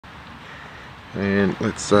And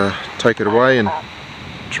let's take it away and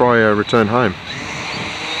try a return home.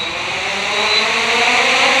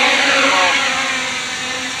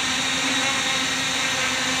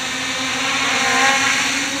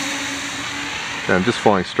 Okay, I'm just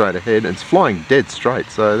flying straight ahead, and it's flying dead straight,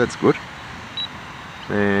 so that's good.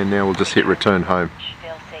 And now we'll just hit return home.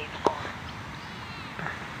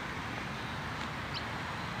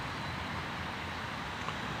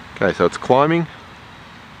 Okay, so it's climbing.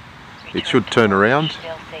 It should turn around.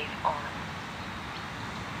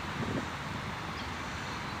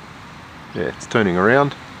 Yeah, it's turning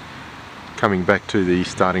around, coming back to the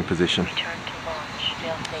starting position. Return to launch,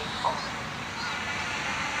 fail-safe on.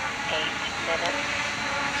 8 minutes.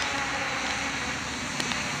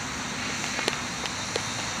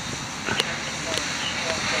 Return to launch,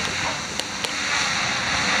 fail-safe on.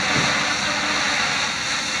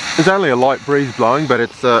 There's only a light breeze blowing, but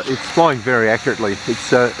it's flying very accurately.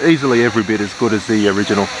 It's easily every bit as good as the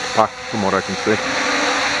original puck, from what I can see.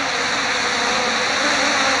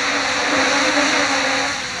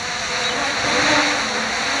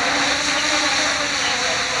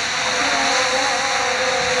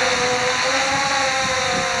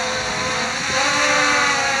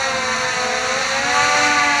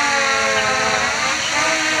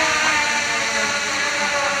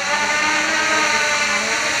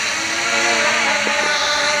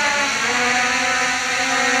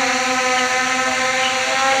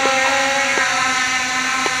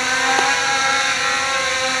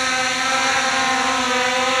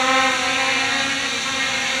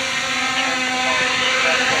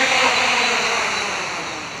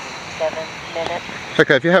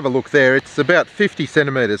 Okay, if you have a look there, it's about 50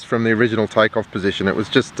 centimeters from the original takeoff position. It was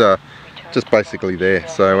just basically there.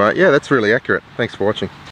 So yeah, that's really accurate. Thanks for watching.